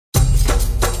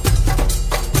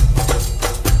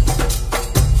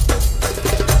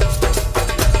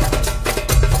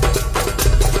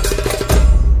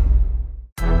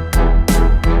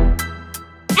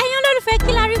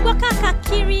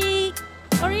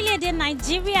orílẹ̀-èdè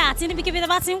Nàìjíríà àti níbikíbi tí a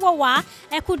bá ti ń wò wá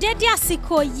ẹ kú dédé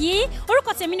àsìkò yìí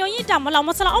orúkọ tèmi ni Oyindamola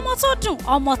Ọmọ́tọ́lá ọmọ tó dùn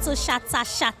ọmọ tó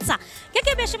ṣàtàṣàtà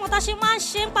gẹ́gẹ́ bí ẹ ṣe mọ̀ tá ṣe máa ń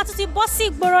ṣe ń pàtó ti bọ́ sí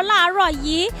ìgboro láàárọ̀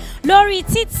yìí lórí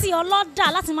títì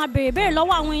ọlọ́dà láti máa béèrè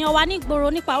lọ́wọ́ àwọn èèyàn wa ní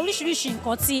ìgboro nípa oríṣiríṣi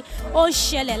nǹkan tí ó ń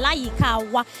ṣẹlẹ̀ láyìíká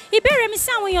wa ìbéèrè mi sí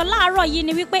àwọn èèyàn láàárọ̀ yìí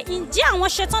ni wípé ǹjẹ́ àwọn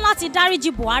ṣetán láti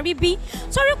dáríjì Buhari bí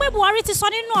torí pé Buhari ti sọ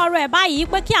nínú ọ̀rọ̀ ẹ̀ báyìí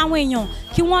pé kí àwọn èèyàn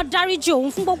kí wọ́n dáríjì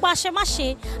òun fún gbogbo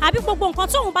àṣemáṣe àbí gbogbo nǹkan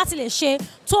tí òun bá ti lè ṣe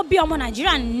tó bí ọmọ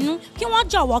Nàìjíríà nínú kí wọ́n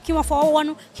jọ̀wọ́ kí wọ́n fọwọ́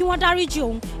wọnú kí wọ́n dáríjì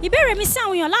òun ìbéèrè mi sí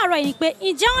àwọn èèyàn láàárọ̀ yìí ni pé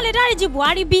ǹjẹ́ wọ́n lè dáríjì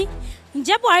Buhari bí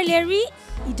ǹjẹ́ Buhari lè rí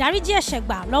ìdáríjì ẹ̀ṣẹ̀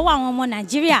gbà lọ́wọ́ àwọn ọmọ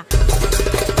Nàìjíríà.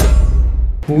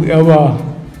 Whoever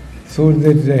thought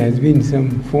that there has been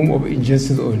some form of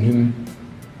injustice on him,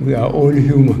 we are all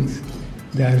humans.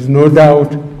 There is no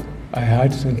doubt I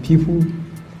hurt some people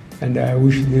and I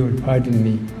wish they would pardon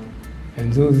me.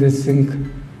 And those that think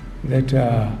that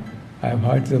I've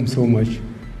hurt them so much,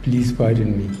 please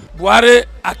pardon me. Buhari,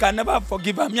 I can never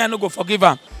forgive him. Me, I no go forgive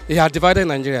him. He has divided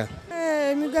Nigeria.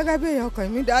 Because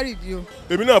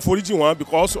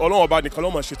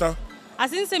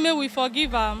as in say may we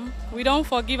forgive him, we don't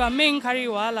forgive him. May carry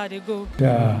wahala they go.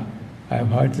 I've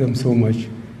hurt them so much.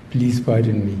 Please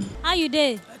pardon me. How you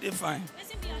dey? I dey fine.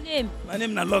 What's your name? My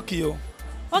name is Lucky.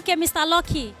 Okay, Mr.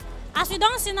 Lucky. As we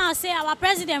don't see now, say our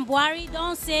President Buhari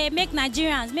don't say make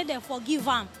Nigerians, make them forgive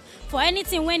him for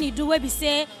anything when he do where we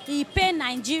say he pay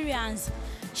Nigerians.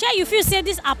 Sure, you feel say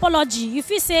this apology, you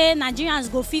feel say Nigerians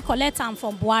go feel collect him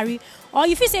from Buhari, or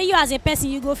you feel say you as a person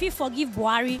you go feel forgive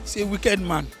Buhari? He's a wicked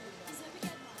man.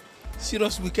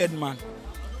 Serious wicked man.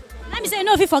 Let me say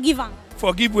no, if you forgive him.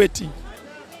 Forgive waiting.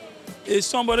 It's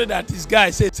somebody that this guy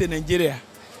said in Nigeria.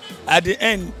 At the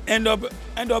end up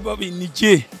in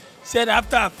Niger. Said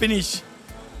after I finish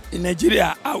in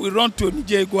Nigeria, I will run to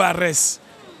Niger, go arrest.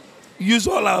 Use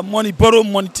all our money, borrow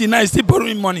money. Tina is still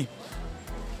borrowing money.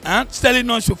 Telling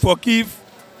us to forgive.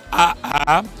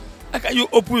 How can you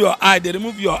open your eye? They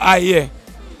remove your eye here.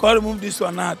 Can't remove this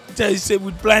one now. Tell you say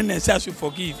with blindness, I should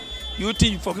forgive. You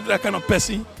think you forgive that kind of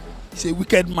person? He's a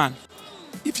wicked man.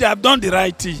 If you have done the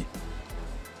right thing,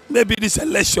 maybe this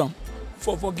election,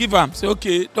 forgive him. Say,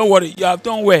 okay, don't worry, you have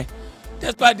done well.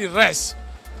 Despite the rest,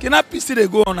 kidnapping still they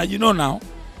go on, and you know now,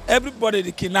 everybody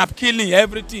they kidnap, killing,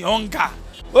 everything, hunger.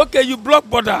 Okay, you block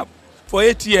border for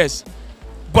 8 years.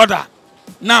 Border.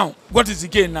 Now, what is the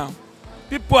gain now?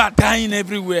 People are dying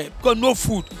everywhere because no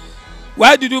food.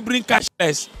 Why did you bring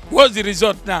cashless? What's the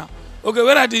result now? Okay,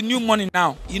 where are the new money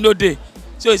now? You know they.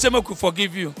 So he said, I could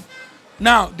forgive you.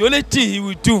 Now, the only thing he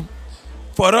will do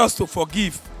for us to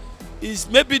forgive is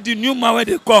maybe the new man when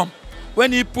they come,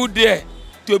 when he put there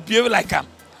to behave like him.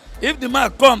 If the man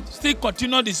come, still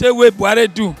continue the same way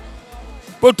Buhari do,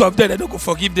 both of them, they don't go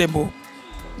forgive them more.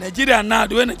 Nigeria now,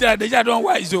 the way Nigeria don't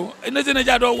wise,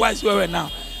 Nigeria don't wise well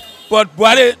now. But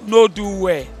Buhari no do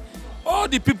well. All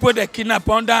the people that kidnap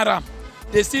under him,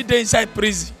 they see they inside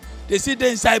prison. They see they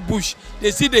inside bush.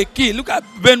 They see they kill. Look at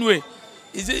Benue.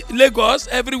 Is it Lagos?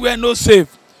 Everywhere no safe,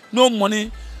 no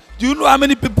money. Do you know how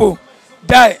many people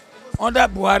die under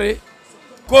Buhari?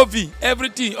 COVID,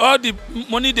 everything, all the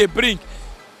money they bring.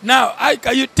 Now, how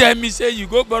can you tell me, say you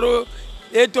go borrow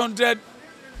 $800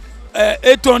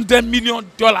 million?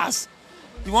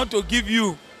 You want to give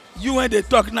you when they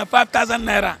talk now 5,000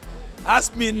 naira.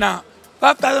 Ask me now,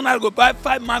 5,000 naira go buy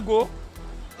 5 mango.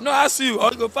 No, ask you,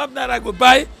 or go 5 naira go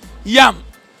buy yam.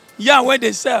 Yam when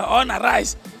they sell on a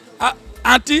rice.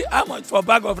 Auntie, how much for a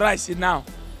bag of rice now?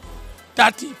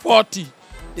 30, 40.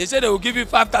 They say they will give you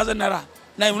 5,000 naira.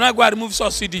 Now you will not go and remove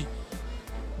subsidy.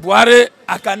 Buhari,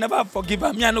 I can never forgive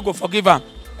him. Me, I no go forgive him.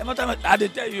 Every time I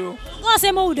tell you. God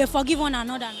say more they forgive one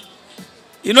another.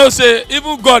 You know, say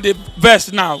even God the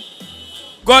verse now.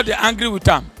 God they angry with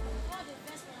him.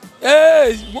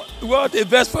 Hey, what the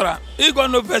verse for him? He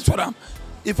got no verse for him.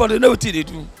 If they know what they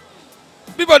do.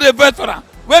 People they verse for him.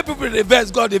 When people they verse,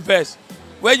 God the verse.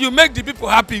 When you make the people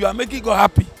happy, you are making God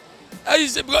happy. And you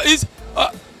say because it's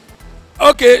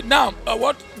okay now.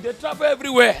 What they travel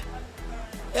everywhere.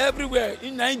 Everywhere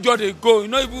in Nigeria they go. You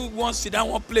know, if you want to sit down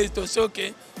one place to say,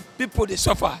 okay, people they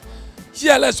suffer.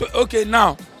 Here, let's okay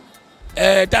now.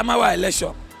 Tamawa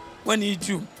election when he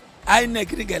do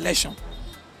INEC rig election.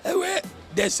 Anyway,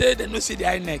 they say they no see the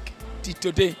INEC till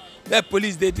today. Where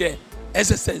police they there,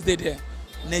 SSS they there.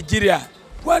 Nigeria,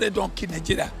 why they don't kill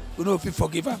Nigeria? We know if you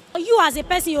forgive her. You as a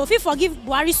person, you feel forgive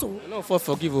Buhari so? No,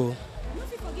 forgive her.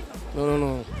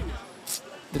 No.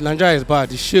 The Nigeria is bad.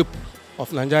 The shape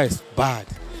of Nigeria is bad.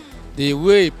 The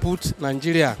way he put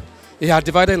Nigeria, he has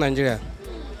divided Nigeria.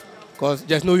 Because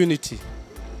there's no unity.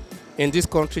 In this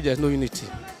country, there's no unity.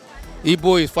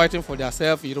 Igbo is fighting for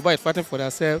themselves, Yoruba is fighting for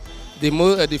themselves,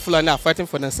 the Fulani are fighting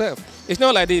for themselves. It's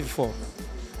not like this before.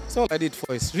 It's not like this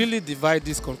before. It's really divide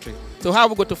this country. So how are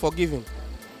we going to forgive him?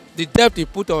 The debt he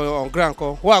put on ground,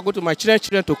 who are going to my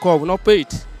children to call will not pay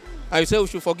it. And you say we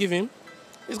should forgive him?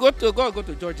 It's God go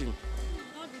to judge him.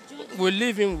 We'll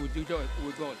leave him with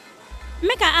God.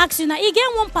 Make I ask you now, you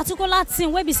get one particular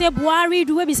thing where we say Buhari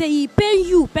do, where we say he pay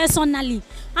you personally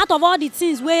out of all the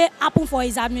things where happen for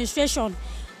his administration.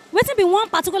 Wetin be one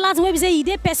particular thing where we say he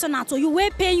did personal to you,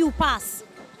 where pay you pass?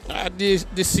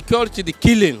 The security, the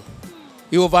killing.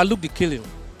 He overlooked the killing.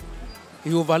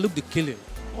 He overlooked the killing.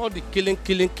 All the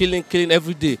killing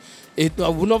every day. We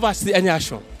will never see any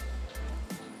action.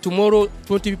 Tomorrow,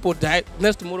 20 people die.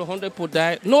 Next tomorrow, 100 people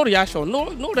die. No reaction,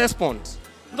 no response.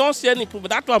 Don't see any people.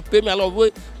 That one pay me a lot of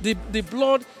weight. The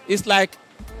blood is like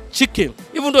chicken.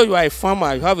 Even though you are a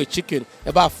farmer, you have a chicken,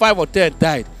 about 5 or 10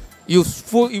 died. You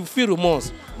feel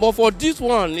remorse. But for this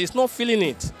one, it's not feeling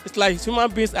it. It's like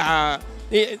human beings are.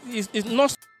 It's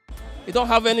not. You don't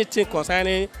have anything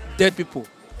concerning dead people.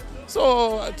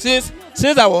 So since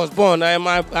I was born,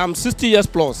 I'm 60 years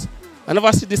plus. I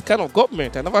never see this kind of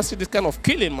government. I never see this kind of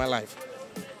killing in my life.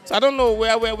 So I don't know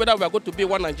whether we are going to be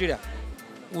one Nigeria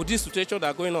with this situation that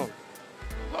are going on.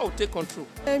 God will take control.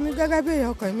 Èmi gẹ́gẹ́ bí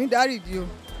èèyàn kan, èmi dáríjì o.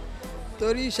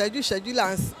 Torí ìṣẹ́jú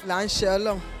là ń ṣe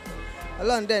Ọlọ́run.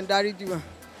 Ọlọ́run dẹ̀ ń dáríjì wa.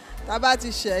 Tá bá ti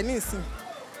ṣẹ̀ nísìn.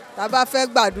 Tá bá fẹ́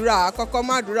gbàdúrà, àkọ́kọ́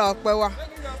má dúrà ọpẹ́ wa.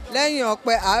 Lẹ́yìn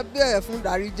ọpẹ́, à bẹ̀rẹ̀ fún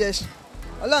dáríjì ẹ̀ṣẹ̀.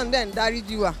 Ọlọ́run dẹ̀ ń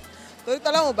dáríjì wa. Torí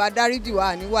t'Ọlọ́run bá dáríjì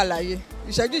wa ní wà láyé.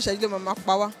 Ìṣẹ́jú ló máa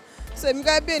pa wá. So èmi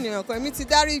gẹ́gẹ́ bí ènìyàn kan, èmi ti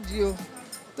dáríjì o.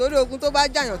 Torí ogun tó bá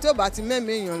jàyàn tí ò bá ti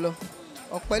mẹ́mí èèyàn lọ,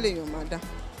 ọpẹ́ lèèyàn máa dá.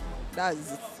 That's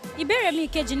it. Ìbéèrè mi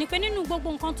kejì ni pé nínú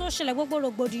gbogbo nǹkan tó ṣẹlẹ̀, gbogbo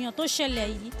rògbòdìyàn tó ṣẹlẹ̀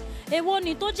yìí, èwo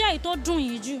ni tó jẹ́ èyí tó dùn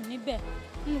yín jù níbẹ̀?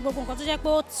 Nínú gbogbo nǹkan tó jẹ́ pé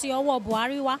ó ti ọwọ́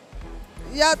Buhari wá.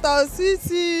 Yàtọ̀ sí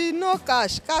ti no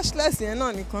cashless yẹn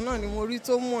náà nìkan náà ni mo rí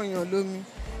tó mú èèyàn lómi,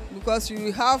 because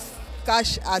you have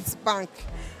cash at bank.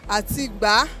 Àti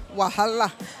gbà wàhálà,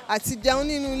 àti jẹun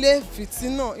nínú ilé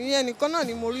fìtínà. Ìyẹn nìkan náà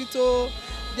ni mo rí tó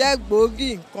jẹ́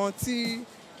gbòógì nǹkan tí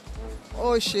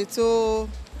ó ṣe tó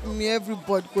mi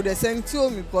everybody. Kò dẹ̀ sẹ́ni tí ò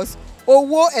mí, because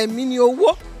owó ẹ̀mí ni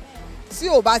owó. Tí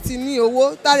ò bá ti ní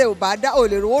owó, tàrẹ ò bá dá, ò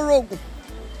lè rówó rògùn,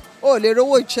 ò lè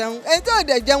rówó jẹun. Ẹni tí ò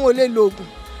dẹ̀ jẹun ò lè lo ògùn.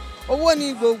 Owó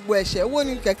ni gbogbo ẹ̀ṣẹ̀, owó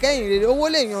ni kẹ̀kẹ́ ìrere, owó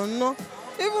lèèyàn ń ná.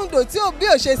 Even though tí ò bí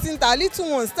ò ṣe sí ń ta little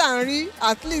ones tá à ń rí,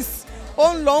 at least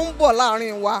ó ń lọ ń bọ̀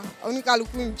láàrin wa,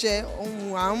 oníkálukú ń jẹ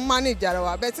ohun à ń manage ara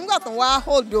wa. Bẹ́ẹ̀ tí nígbà tán wá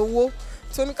hold owó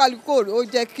tí oníkálukú ó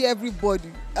jẹ́ kí everybody,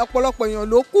 ọ̀pọ̀lọpọ̀ èèyàn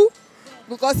ló kú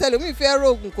because ẹlòmíì fẹ́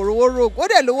rògùn kò rówó rògùn, ó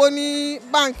dẹ̀ lówó ní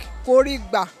bank kò rí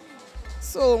gbà.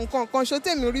 So nǹkan kan ṣó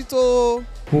tèmi rí tó.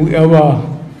 Whoever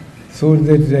thought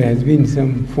that there has been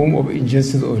some form of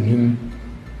injustice on him,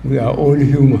 we are all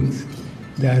humans.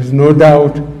 There is no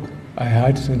doubt I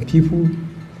hurt some people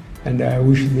and I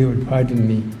wish they would pardon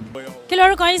me. Kí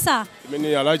lorúkọ yín sà? Èmi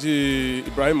ni Alhaji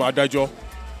Ibrahim Adájọ́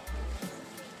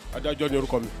ni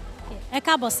orúkọ mi. Ẹ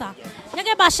káàbọ̀ sà.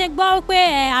 Gẹ́gẹ́ bá ṣe gbọ́ pé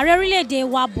ààrẹ orílẹ̀-èdè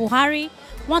wa Buhari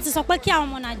wọ́n ti sọ pé kí àwọn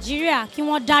ọmọ Nàìjíríà kí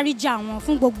wọ́n dáríjì àwọn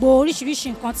fún gbogbo oríṣiríṣi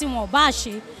nǹkan tí wọn ò bá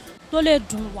ṣe tó lè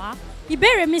dùn wá.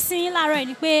 Ìbéèrè mi sí yín láàárọ̀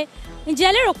ni pé ǹjẹ́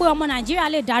ẹ lérò pé ọmọ Nàìjíríà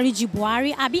lè dáríjì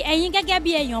Buhari, àbí ẹ̀yin gẹ́gẹ́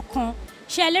bí èèyàn kan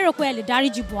ṣé ẹ lérò pé ẹ lè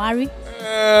dáríjì Buhari?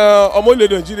 Ọmọ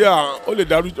orílẹ̀-èdè Nàìjíríà ó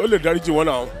lè dáríjì wọn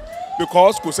náà,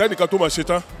 because kò sẹ́nìkan tó máa ṣe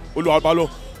tán, Olúwa bá lọ.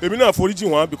 Èmi náà foríjì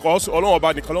wọn because Ọlọ́run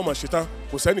ọba nìkan ló máa ṣe tán,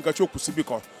 kò sẹ́nìkan tí ó kù síbì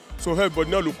kan. So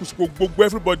everybody náà ló kù sí gbogbo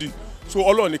everybody. So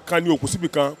Ọlọ́run nìkan ni ó kù síbì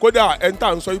kan. Kódà ẹni tá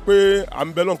à ń sọ pé à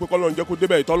ń bẹ lọ́run pé k'Ọlọ́run jẹ́ kó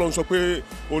débẹ̀ yìí, t'Ọlọ́run sọ pé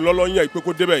òun lọ́lọ́run yàn pé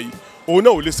kó débẹ̀ yìí, òun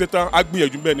náà ò lè ṣe tán, á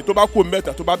gbìyànjú bẹ́ẹ̀ ni. Tó bá kó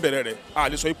mẹ́ta tó bá bẹ̀rẹ̀ rẹ̀, a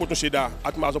lè sọ pé ó tún ṣe dáa,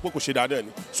 a tún máa sọ pé kò ṣe dáa náà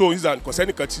ni. So kò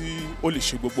sẹ́nìkan tí ó lè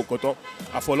ṣe gbogbo nǹkan tán,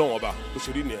 àfọlọ́run ọba ó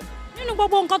ṣe rí nìyẹn. Nínú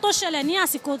gbogbo nǹkan tó ṣẹlẹ̀ ní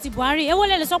àsìkò ti Buhari, èwo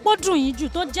lẹ lè sọ pé ó dùn yín jù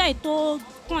tó jẹ́ ètò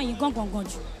kàn yín gangan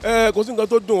jù? Kò sí nǹkan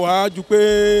tó dùn wá ju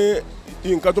pé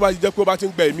nǹkan tó bá jẹ́ pé ó bá ti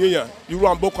ń gba ẹ̀mí èèyàn, irú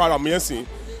àwọn Boko Haram yẹn sìn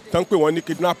tán pé wọ́n ní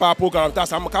kidnapper program tá a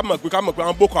sàmọ́ ká mọ̀ pé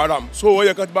àwọn Boko Haram, so ó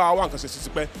yẹ kí wọ́n bá wà nǹkan ṣe sí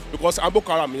pẹ́, because àwọn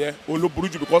Boko Haram yẹn òun ló burú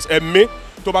jù, because ẹ̀mí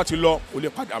tó bá ti lọ ò lè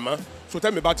padà mọ́. So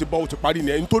tẹ́mi bá ti bọ́ ó ti parí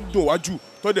nìyẹn. Ní tó dùn wá jù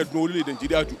tó dẹ̀ dùn orílẹ̀-èdè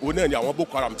Nàìjíríà jù òun náà ni àwọn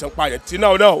Boko Haram ti ń pààyàn tí náà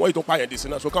wọ́n yìí tó pààyàn dé sí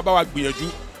náà. So ká bá wa gbìyànjú,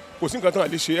 kò sí nǹkan tó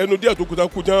lè ṣe, ẹnu díẹ̀ tó kù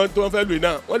tán tó fẹ́ lò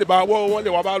iná wọ́n lè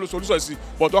wá bá lọ solution sí,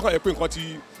 but wọ́n kàn yẹ pé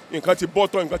nǹkan ti bọ́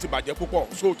tán, nǹkan ti bàjẹ́ púpọ̀.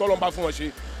 So tọ́lọ́ bá fún wọn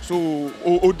ṣe, so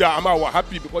ó dáa, a máa wà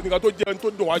happy because nǹkan tó jẹ́ tó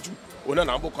dùn wá jù òun náà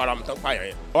àwọn Boko Haram tán pààyàn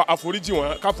yẹn. Àforíjì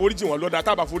wọn, ká foríjì wọn lọ́dà,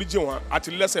 tá a bá foríjì wọn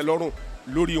àti lẹ́sẹ̀ lọ́rùn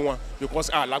lórí wọn, because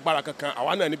lágbára kankan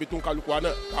àwa náà níbi tó ń kálukú wa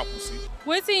náà ká kù sí.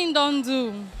 Wetin he don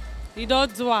do, he don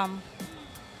do am.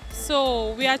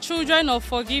 So we are children of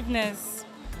forgiveness.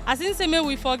 As in say, may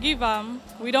we forgive him.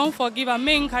 We don't forgive him.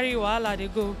 May carry wahala they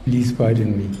go. Please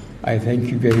pardon me. I thank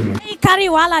you very much. He carry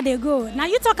wahala they go. Now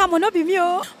you talk am no be me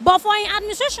oh. But for in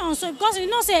administration, so because you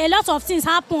know say a lot of things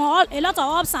happen, a lot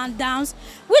of ups and downs.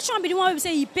 Which one be the one where we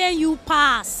say he pay you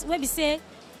pass? Where we say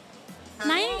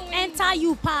now he enter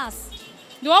you pass.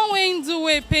 The one way in do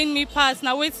way pay me pass.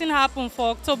 Now waiting happen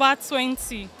for October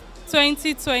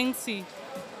 2020.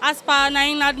 As per now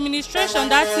in administration,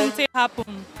 that thing take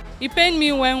happen. He paid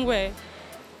me when where.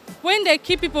 When they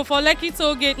keep people for Lekki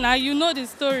toll gate now, you know the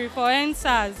story for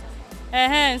NSAS.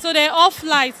 So they off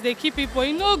lights, they keep people.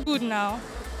 You know good now.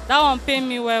 That one pay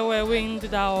me where we into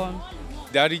that one.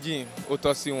 Dáríjì ó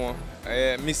tọ́ sí wọn.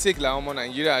 Mistake la ọmọ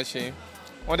Nàìjíríà ṣe.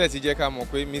 Wọ́n dẹ̀ ti jẹ́ ká mọ̀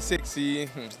pé mistake sí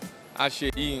a ṣe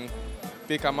yìí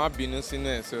pé ká má bínú sínú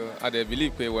ẹ̀. So I dey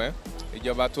believe pé wẹ́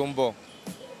ìjọba tó ń bọ̀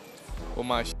ó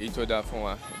máa ṣe èyí tó dáa fún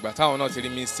wa. Ìgbà táwọn náà ti rí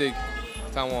mistake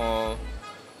táwọn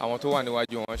àwọn tó wà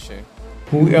níwájú wọn ṣe.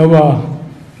 Whoever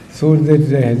thought that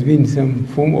there has been some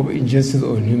form of injustice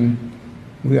on him,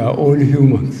 we are all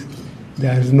humans.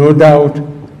 There is no doubt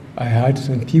I hurt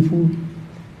some people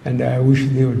and I wish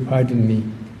they would pardon me.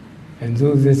 And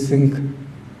those that think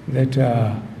that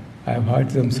I've hurt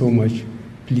them so much,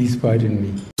 please pardon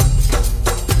me.